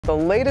The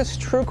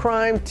latest true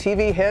crime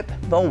TV hit,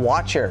 The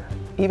Watcher.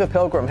 Eva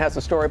Pilgrim has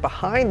the story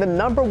behind the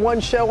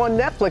 #1 show on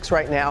Netflix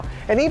right now.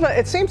 And Eva,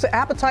 it seems the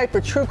appetite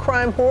for true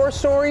crime horror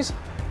stories,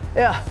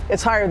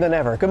 it's higher than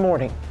ever. Good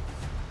morning.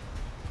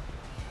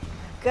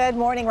 Good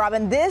morning,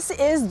 Robin. This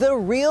is the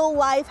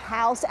real-life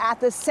house at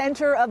the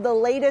center of the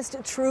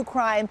latest true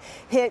crime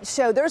hit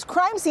show. There's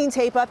crime scene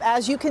tape up,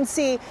 as you can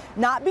see,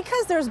 not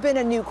because there's been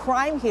a new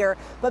crime here,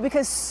 but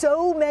because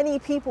so many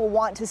people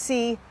want to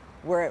see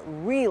where it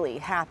really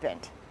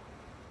happened.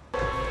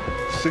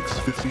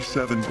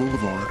 657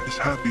 Boulevard is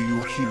happy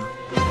you're here.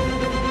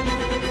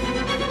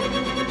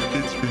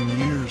 It's been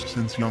years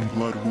since young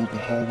blood ruled the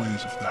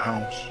hallways of the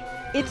house.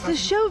 It's the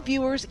show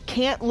viewers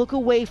can't look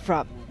away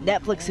from.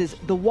 Netflix's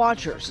The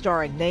Watcher,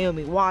 starring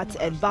Naomi Watts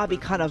and Bobby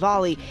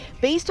Cannavale,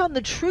 based on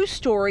the true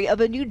story of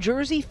a New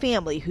Jersey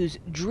family whose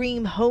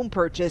dream home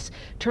purchase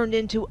turned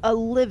into a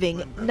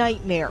living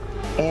nightmare.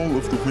 All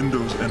of the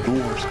windows and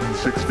doors in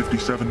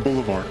 657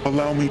 Boulevard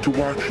allow me to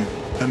watch you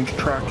and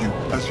track you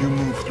as you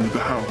move through the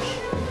house.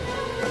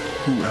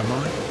 Who am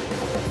I?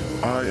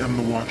 I am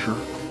the Watcher.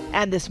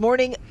 And this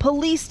morning,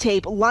 police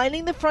tape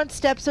lining the front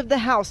steps of the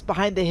house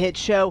behind the hit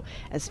show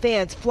as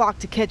fans flock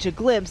to catch a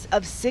glimpse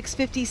of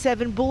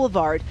 657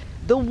 Boulevard,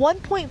 the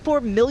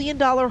 $1.4 million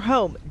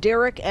home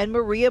Derek and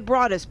Maria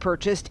Broaddus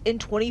purchased in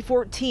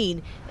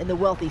 2014 in the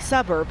wealthy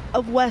suburb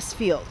of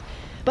Westfield.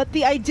 But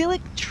the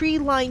idyllic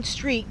tree-lined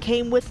street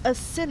came with a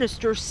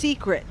sinister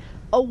secret.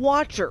 A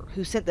watcher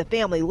who sent the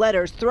family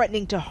letters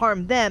threatening to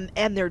harm them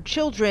and their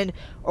children,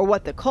 or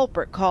what the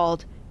culprit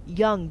called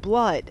young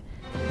blood.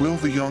 Will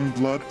the young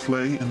blood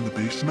play in the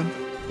basement?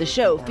 The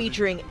show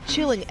featuring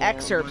chilling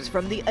excerpts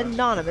from the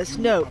anonymous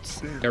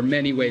notes. There are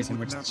many ways in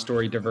which the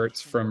story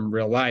diverts from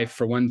real life.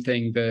 For one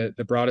thing, the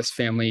Broaddus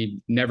family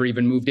never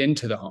even moved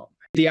into the home.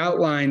 The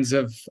outlines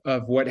of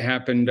what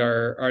happened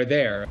are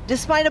there.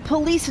 Despite a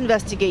police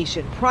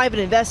investigation, private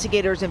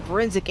investigators and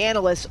forensic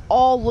analysts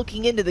all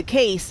looking into the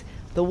case,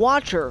 the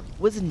Watcher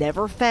was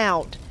never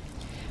found.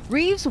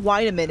 Reeves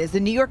Weideman is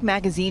the New York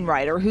Magazine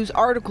writer whose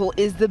article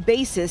is the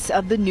basis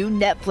of the new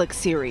Netflix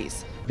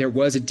series. There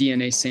was a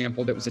DNA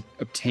sample that was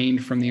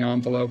obtained from the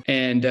envelope,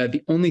 and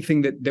the only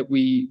thing that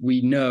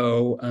we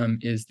know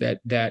is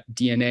that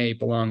DNA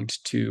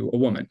belonged to a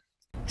woman.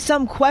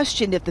 Some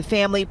questioned if the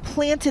family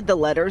planted the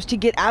letters to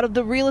get out of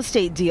the real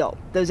estate deal.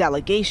 Those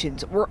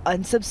allegations were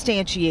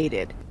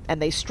unsubstantiated, and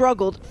they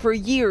struggled for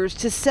years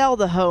to sell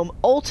the home,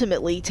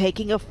 ultimately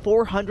taking a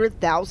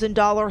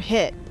 $400,000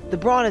 hit. The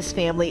Broaddus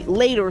family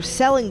later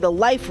selling the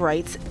life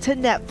rights to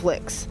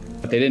Netflix.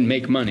 They didn't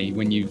make money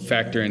when you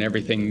factor in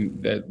everything,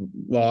 the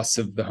loss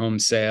of the home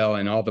sale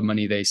and all the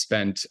money they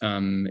spent.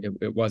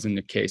 It wasn't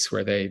a case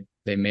where they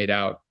made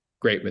out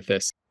great with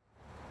this.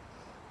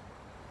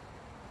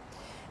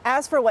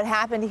 As for what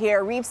happened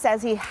here, Reeves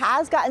says he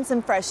has gotten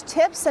some fresh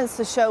tips since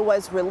the show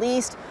was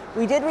released.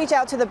 We did reach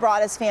out to the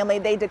Broaddus family.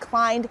 They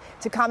declined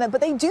to comment, but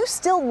they do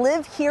still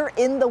live here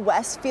in the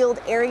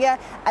Westfield area,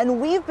 and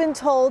we've been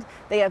told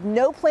they have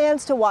no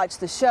plans to watch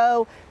the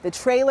show. The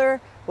trailer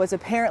was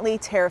apparently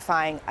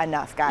terrifying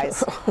enough,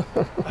 guys.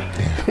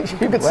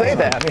 You could say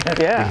that.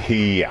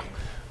 Yeah.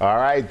 All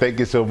right. Thank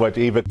you so much,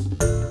 Eva.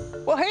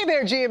 Well, hey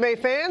there,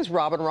 GMA fans.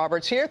 Robin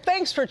Roberts here.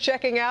 Thanks for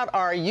checking out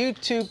our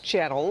YouTube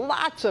channel.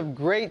 Lots of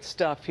great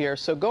stuff here.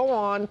 So go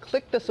on,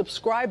 click the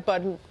subscribe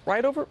button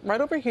right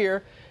over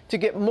here to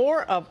get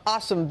more of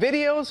awesome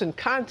videos and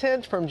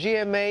content from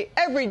GMA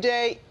every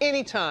day,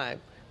 anytime.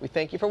 We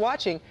thank you for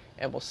watching,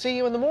 and we'll see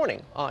you in the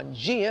morning on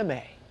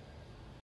GMA.